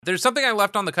There's something I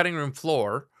left on the cutting room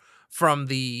floor from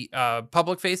the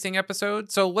public-facing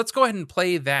episode, so let's go ahead and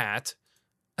play that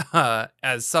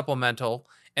as supplemental,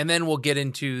 and then we'll get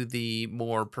into the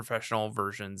more professional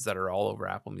versions that are all over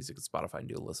Apple Music and Spotify, and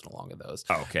do a listen along of those.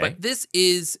 Okay. But this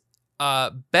is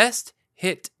Best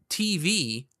Hit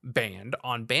TV band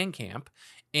on Bandcamp,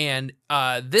 and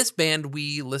this band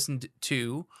we listened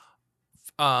to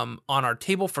on our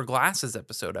Table for Glasses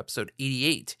episode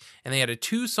 88, and they had a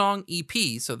 2-song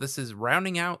EP, so this is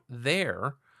rounding out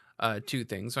their 2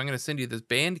 things. So I'm going to send you this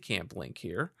Bandcamp link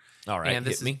here. All right, and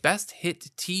this is Best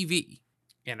Hit TV,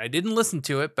 and I didn't listen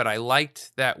to it, but I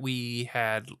liked that we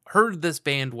had heard this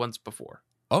band once before.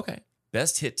 Okay,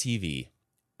 Best Hit TV.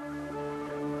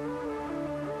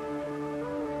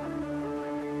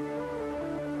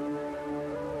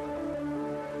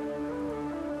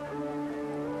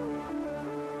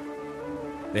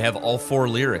 They have all 4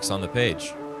 lyrics on the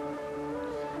page.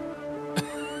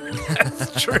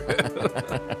 That's true.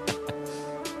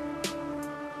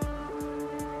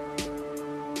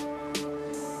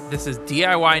 This is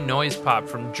DIY Noise Pop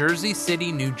from Jersey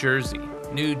City, New Jersey.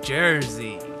 New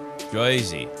Jersey.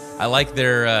 Jersey. I like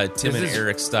their Tim and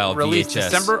Eric style released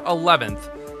VHS. December 11th.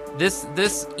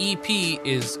 This EP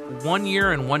is 1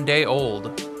 year and 1 day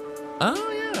old.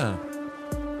 Oh, yeah.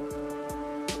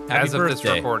 As of this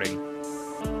recording.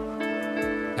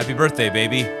 Happy birthday,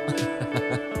 baby.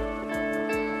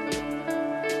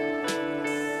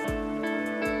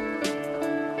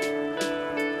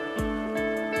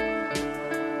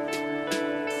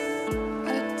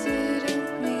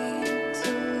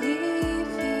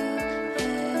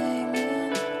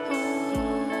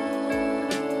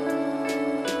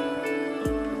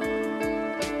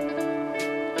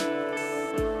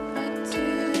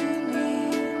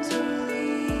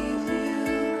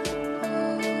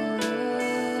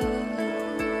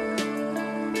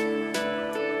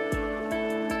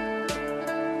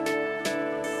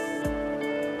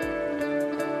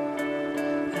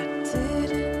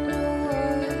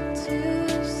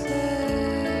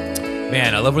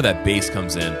 Man, I love where that bass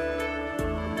comes in.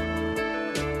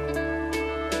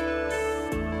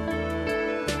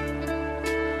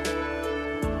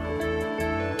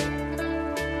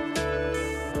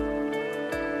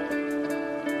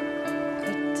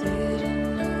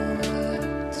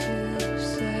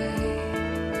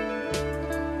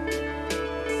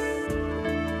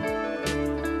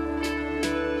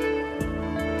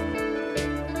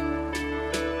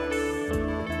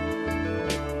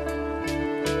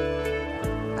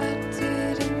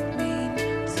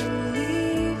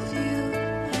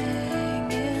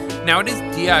 Now it is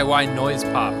DIY Noise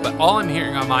Pop, but all I'm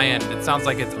hearing on my end, it sounds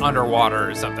like it's underwater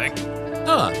or something.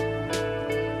 Huh.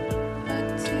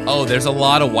 Oh, there's a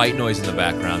lot of white noise in the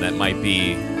background that might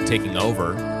be taking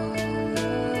over.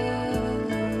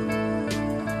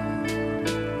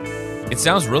 It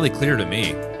sounds really clear to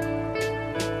me.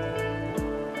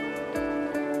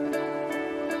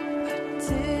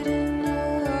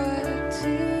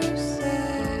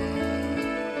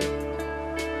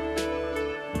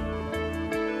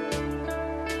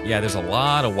 Yeah, there's a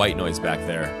lot of white noise back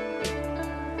there.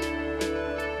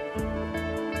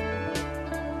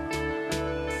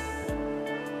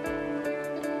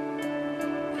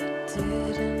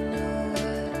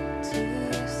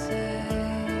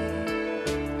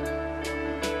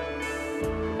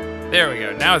 There we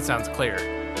go. Now it sounds clear.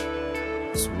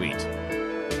 Sweet.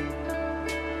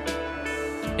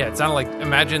 Yeah, it sounded like,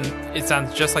 imagine it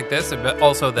sounds just like this, but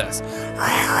also this.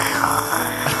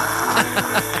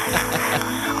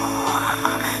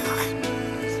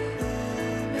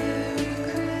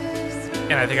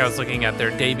 And I think I was looking at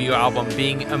their debut album,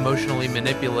 Being Emotionally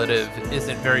Manipulative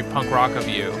Isn't Very Punk Rock of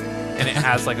You. And it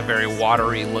has like a very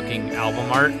watery looking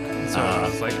album art. So I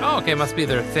was like, oh, okay, must be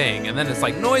their thing. And then it's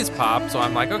like noise pop. So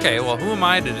I'm like, okay, well, who am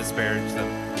I to disparage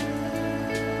them?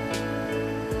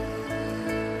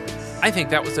 I think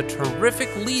that was a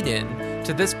terrific lead-in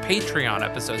to this Patreon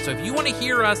episode. So if you want to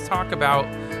hear us talk about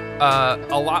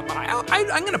a lot,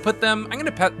 I'm going to put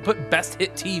put Best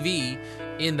Hit TV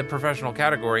in the professional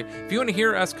category. If you want to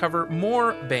hear us cover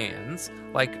more bands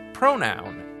like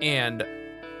Pronoun and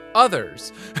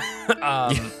others,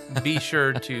 be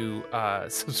sure to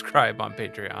subscribe on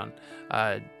Patreon,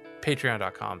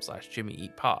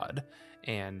 patreon.com/JimmyEatPod.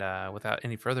 And without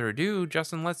any further ado,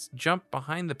 Justin, let's jump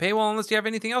behind the paywall unless you have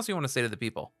anything else you want to say to the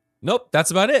people. Nope, that's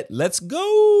about it. Let's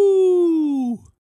go.